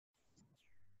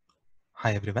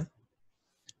Hi everyone.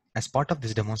 As part of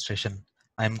this demonstration,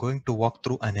 I am going to walk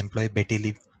through an employee Betty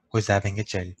Leave who is having a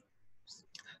child.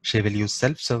 She will use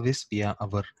self-service via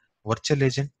our virtual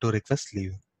agent to request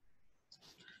leave.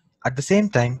 At the same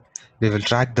time, we will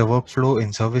track the workflow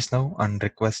in ServiceNow and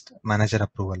request manager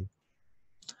approval.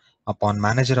 Upon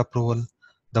manager approval,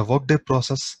 the workday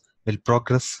process will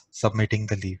progress submitting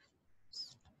the leave.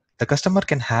 The customer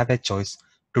can have a choice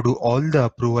to do all the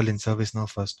approval in ServiceNow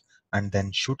first and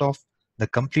then shoot off the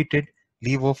completed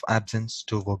leave of absence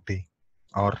to Workday,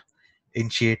 or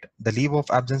initiate the leave of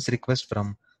absence request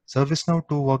from ServiceNow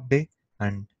to Workday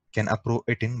and can approve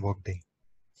it in Workday.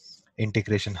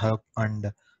 Integration Hub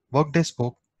and Workday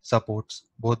Spoke supports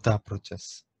both the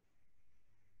approaches.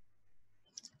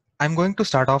 I'm going to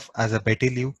start off as a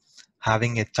Betty Leave,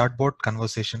 having a chatbot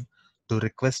conversation to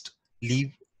request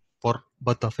leave for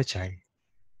birth of a child.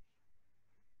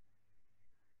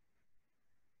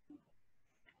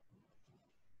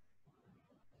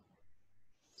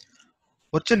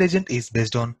 Virtual agent is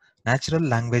based on natural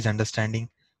language understanding,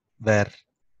 where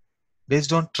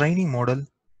based on training model,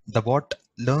 the bot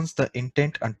learns the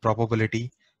intent and probability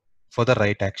for the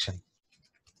right action.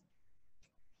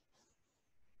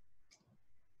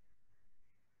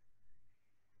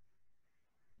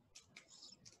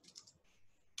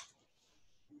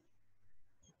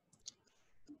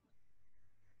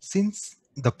 Since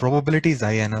the probability is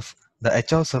high enough, the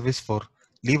HR service for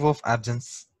leave of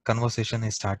absence conversation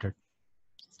is started.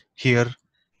 Here,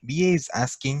 BA is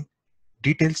asking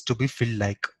details to be filled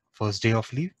like first day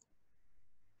of leave,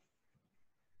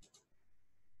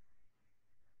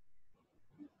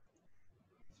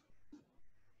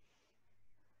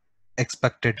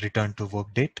 expected return to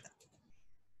work date.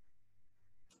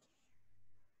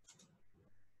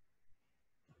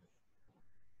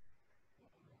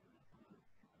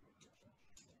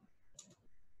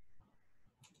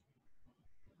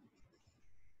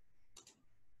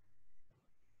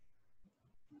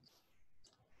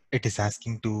 It is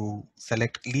asking to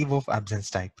select leave of absence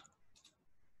type.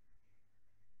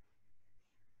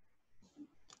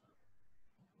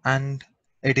 And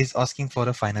it is asking for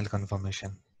a final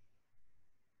confirmation.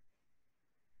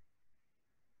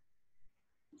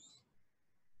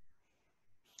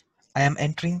 I am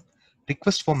entering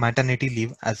request for maternity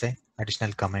leave as an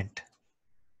additional comment.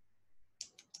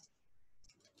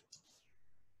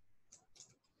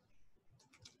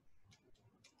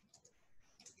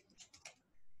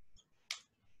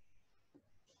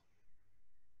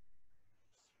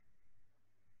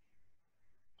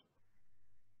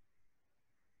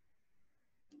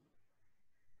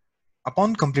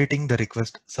 Upon completing the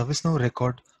request, ServiceNow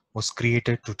record was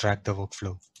created to track the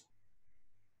workflow.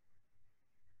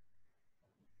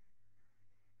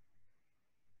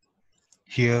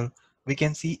 Here we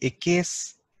can see a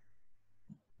case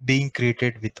being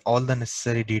created with all the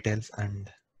necessary details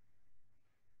and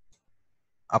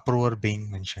approver being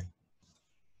mentioned.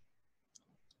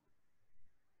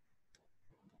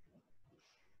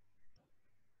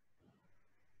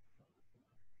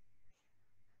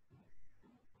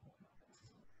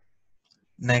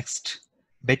 Next,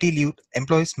 Betty Leave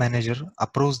employees manager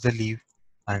approves the leave,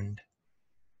 and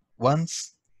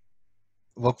once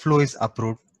workflow is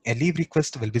approved, a leave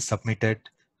request will be submitted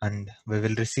and we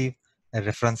will receive a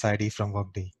reference ID from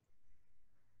Workday.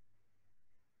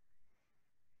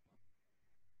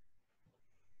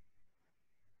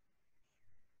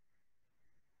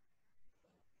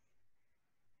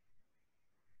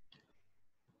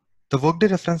 The Workday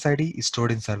reference ID is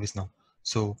stored in ServiceNow.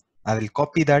 So I will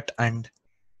copy that and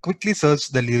quickly search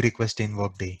the leave request in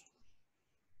Workday.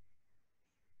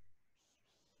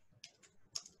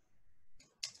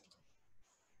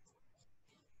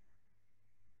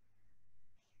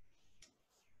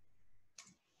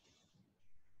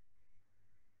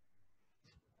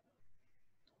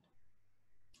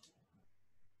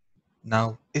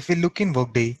 Now, if we look in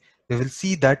Workday, we will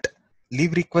see that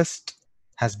leave request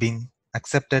has been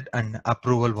accepted and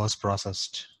approval was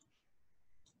processed.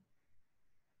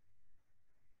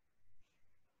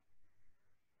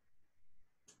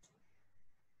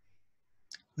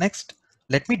 Next,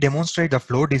 let me demonstrate the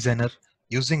flow designer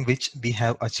using which we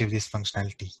have achieved this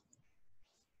functionality.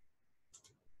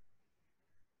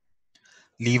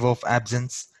 Leave of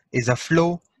absence is a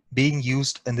flow being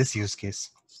used in this use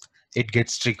case. It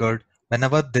gets triggered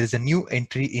whenever there is a new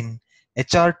entry in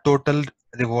HR total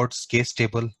rewards case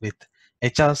table with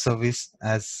HR service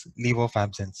as leave of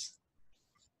absence.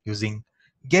 Using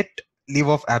get leave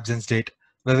of absence date,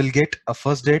 we will get a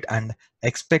first date and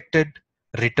expected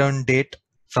return date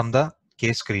from the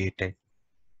case created.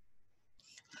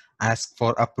 Ask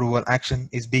for approval action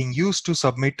is being used to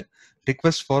submit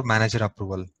request for manager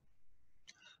approval.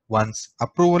 Once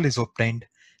approval is obtained,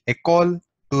 a call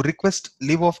to request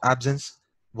leave of absence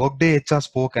Workday HR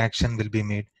spoke action will be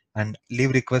made and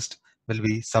leave request will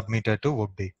be submitted to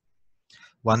Workday.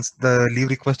 Once the leave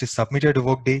request is submitted to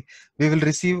Workday, we will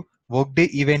receive Workday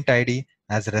event ID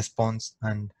as a response,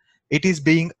 and it is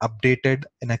being updated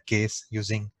in a case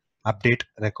using update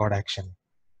record action.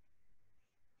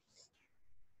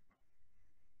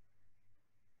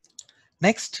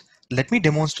 Next, let me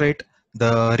demonstrate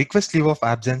the request leave of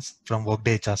absence from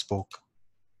Workday HR spoke.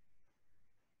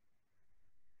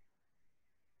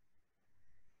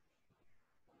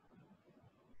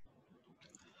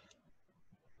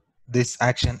 This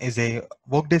action is a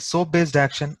Workday SOAP-based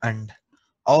action, and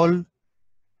all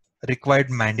required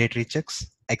mandatory checks,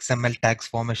 XML tags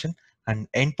formation, and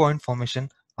endpoint formation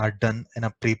are done in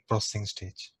a pre-processing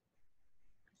stage.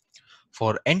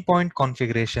 For endpoint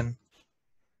configuration,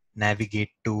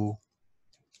 navigate to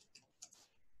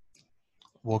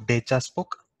Workday HR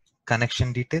spoke,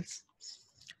 connection details,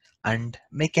 and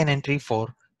make an entry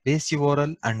for base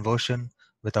URL and version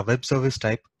with a web service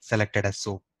type selected as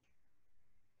SOAP.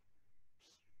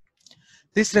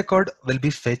 This record will be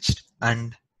fetched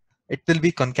and it will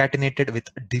be concatenated with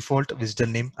default visitor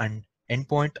name, and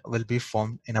endpoint will be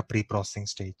formed in a pre-processing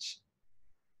stage.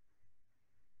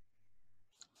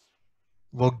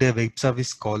 Workday web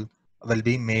service call will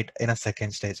be made in a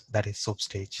second stage, that is SOAP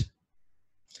stage.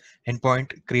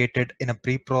 Endpoint created in a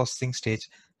pre-processing stage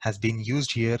has been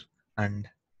used here, and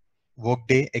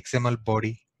Workday XML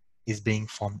body is being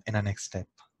formed in a next step.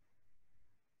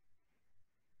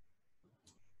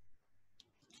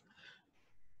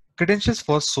 Credentials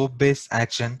for SOAP-based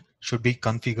action should be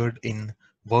configured in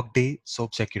Workday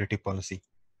SOAP security policy.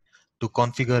 To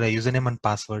configure a username and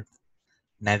password,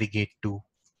 navigate to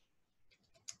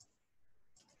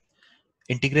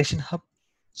Integration Hub,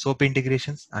 SOAP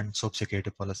integrations, and SOAP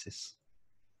security policies.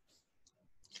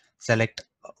 Select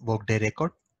Workday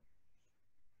record.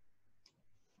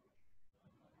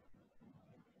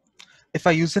 If a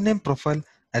username profile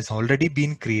has already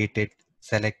been created,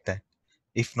 select that.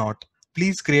 If not,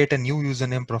 please create a new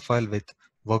username profile with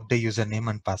Workday username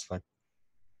and password.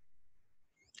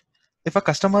 If a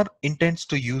customer intends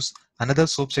to use another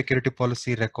SOAP security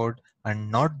policy record and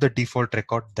not the default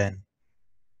record, then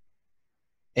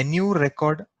a new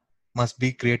record must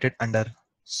be created under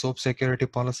SOAP security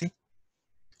policy,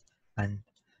 and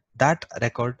that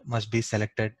record must be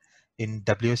selected in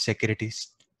WS security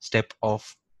step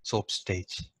of SOAP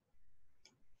stage.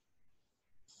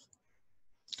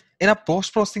 In a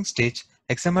post-processing stage,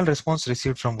 XML response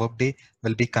received from Workday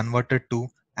will be converted to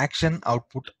action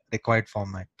output required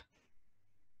format.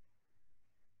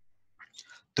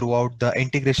 Throughout the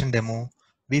integration demo,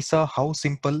 we saw how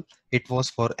simple it was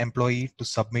for employee to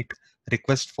submit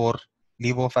request for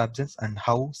leave of absence and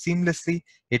how seamlessly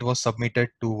it was submitted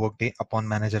to Workday upon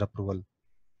manager approval.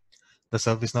 The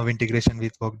ServiceNow integration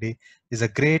with Workday is a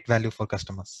great value for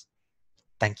customers.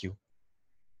 Thank you.